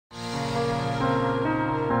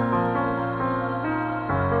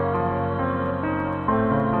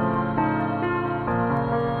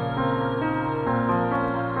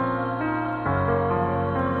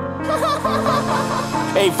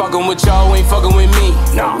Ain't fucking with y'all, ain't fucking with me.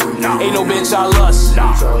 No, no. Ain't no bitch I lust.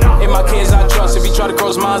 No, no. Ain't my kids I trust. If you try to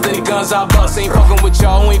cross mines, then the guns I bust. Ain't fucking with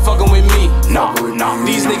y'all, ain't fucking with me. No, no.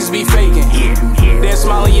 These niggas be faking. They're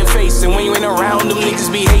smiling your face, and when you ain't around, them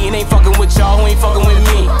niggas be hating. Ain't fucking with y'all, ain't fucking with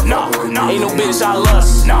me. No, no. Ain't no bitch I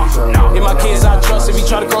lust. No, no. Ain't my kids I trust. If you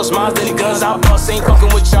try to cross mines, then the guns I bust. Ain't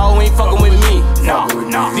fucking with y'all, ain't fucking with me. No,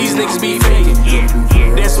 no. These niggas be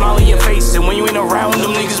faking. They're smiling your face, and when you ain't around,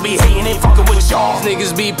 them niggas be hating. Ain't fucking with y'all. These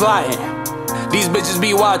niggas be plotting. These bitches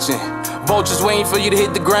be watching. Vultures waiting for you to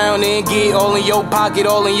hit the ground and get all in your pocket,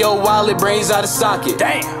 all in your wallet, brains out of socket.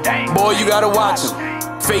 Damn. Boy, you gotta watch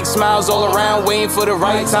them. Fake smiles all around, waiting for the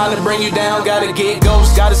right time to bring you down. Gotta get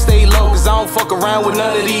ghost, gotta stay low, cause I don't fuck around with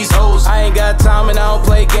none of these hoes. I ain't got time and I don't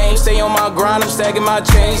play games. Stay on my grind, I'm stacking my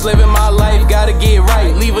change, living my life, gotta get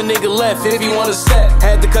right. Leave a nigga left if you wanna step.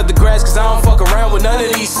 Had to cut the grass cause I don't fuck around with none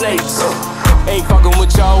of these snakes. Ain't fucking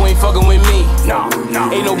with y'all, ain't fucking with me. No,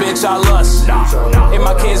 no. Ain't no bitch I lust. No, no. Ain't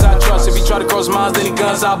my kids I trust. If you try to cross mines, then the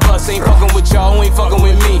guns I bust. Ain't fucking with y'all, ain't fucking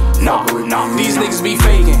with me. No, no. These niggas be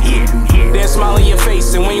faking. They're smiling your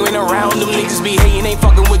face, and when you ain't around, them niggas be hating. Ain't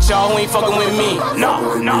fucking with y'all, ain't fucking with me.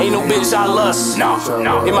 No, no. Ain't no bitch I lust. No,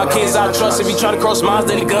 no. Ain't my kids I trust. If you try to cross mines,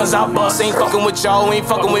 then the guns I bust. Ain't fucking with y'all, ain't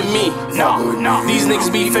fucking with me. No, no. These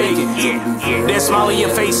niggas be faking. They're smiling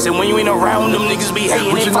your face, and when you ain't around, them niggas be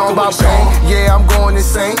hating. Ain't fucking with y'all. Yeah, I'm going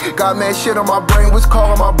insane. Got mad shit on my brain. Was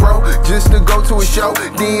calling my bro just to go to a show.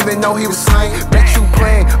 Didn't even know he was slain. Bitch, you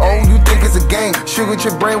playing? Oh, you think it's a game? Sugar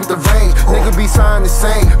your brain with the veins. Nigga be signed the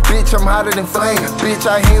same. Bitch, I'm hotter than flame. Bitch,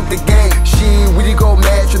 I hit the game. Shit, we go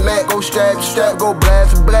match and mat, go strap, go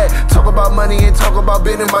blast for black. Talk about money and talk about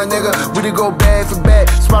business, my nigga. We go bad for bad.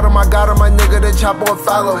 Spot on my God on my nigga, the chopper or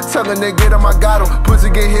follow. Tell a nigga get on my gato. Pussy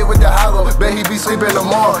get hit with the hollow. Bet he be sleeping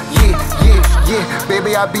tomorrow. Yeah.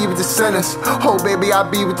 Baby, I be with the sinners. Oh, baby, I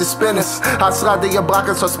be with the spinners. I slide your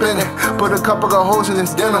blockers so spinning. Put a couple of holes in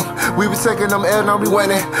this denim. We was taking them L, now we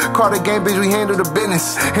winning. Call the game, bitch, we handle the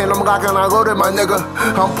business. And I'm rocking, I loaded, my nigga.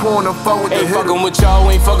 I'm pulling them forward with the Ain't fucking with y'all,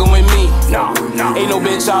 ain't fucking with me. No, no. Ain't no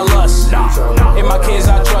bitch I lust. No, no. Ain't my kids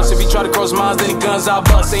I trust. If you try to cross mines, then the guns I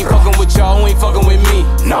bust. Ain't fucking with y'all, ain't fucking with me.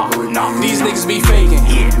 No, no. These niggas be faking.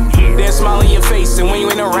 They're smiling your face, and when you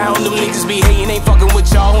ain't around, them niggas be hating. Ain't fucking with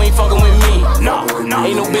y'all, ain't fucking with me. No, no.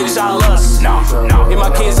 Ain't no bitch I lust. No, no. Ain't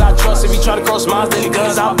my kids I trust. If you try to cross mines, then the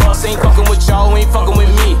guns I bust. Ain't fucking with y'all, ain't fucking with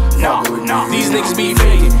me. No, no. These niggas be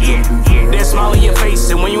faking. They're smiling your face,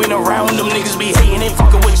 and when you ain't around, them niggas be hating. Ain't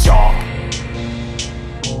fucking with y'all.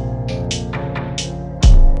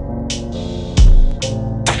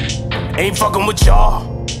 Ain't fucking with y'all.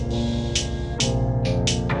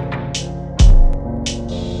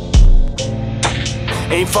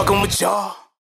 Ain't fucking with y'all.